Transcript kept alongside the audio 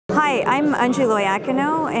Hi, I'm Anjul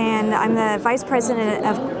Loiacono, and I'm the Vice President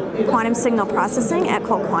of Quantum Signal Processing at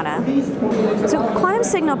ColdQuanta. So quantum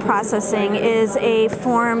signal processing is a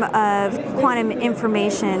form of quantum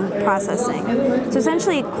information processing. So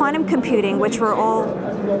essentially quantum computing, which we're all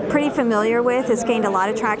pretty familiar with, has gained a lot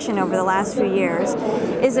of traction over the last few years,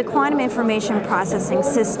 is a quantum information processing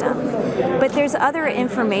system. But there's other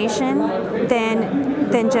information than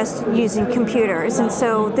just using computers, and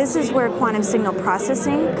so this is where quantum signal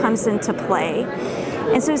processing comes into play.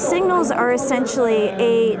 And so signals are essentially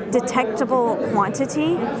a detectable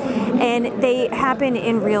quantity, and they happen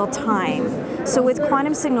in real time. So with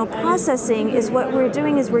quantum signal processing, what we're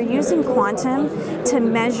doing is we're using quantum to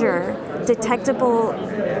measure detectable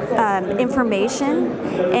information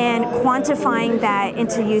and quantifying that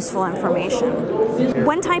into useful information.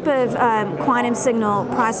 One type of quantum signal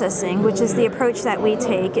processing, which is the approach that we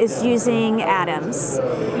take, is using atoms.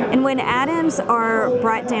 And when atoms are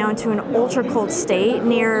brought down to an ultra-cold state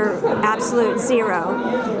near absolute zero,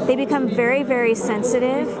 they become very, very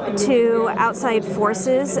sensitive to outside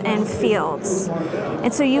forces and fields.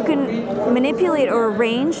 And so you can manipulate or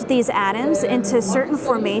arrange these atoms into certain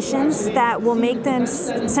formations that will make them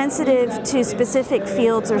sensitive to specific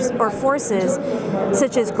fields or forces,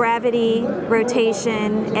 such as gravity, rotation,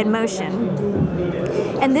 and motion.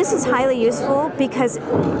 And this is highly useful because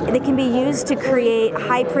they can be used to create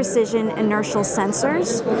high-precision inertial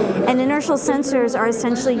sensors. And inertial sensors are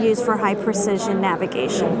essentially used for high-precision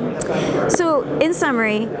navigation. So, in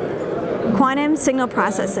summary, quantum signal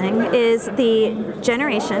processing is the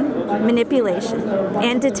generation, manipulation,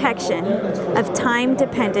 and detection of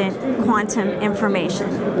time-dependent quantum information.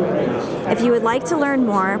 If you would like to learn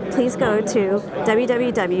more, please go to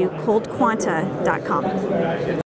www.coldquanta.com.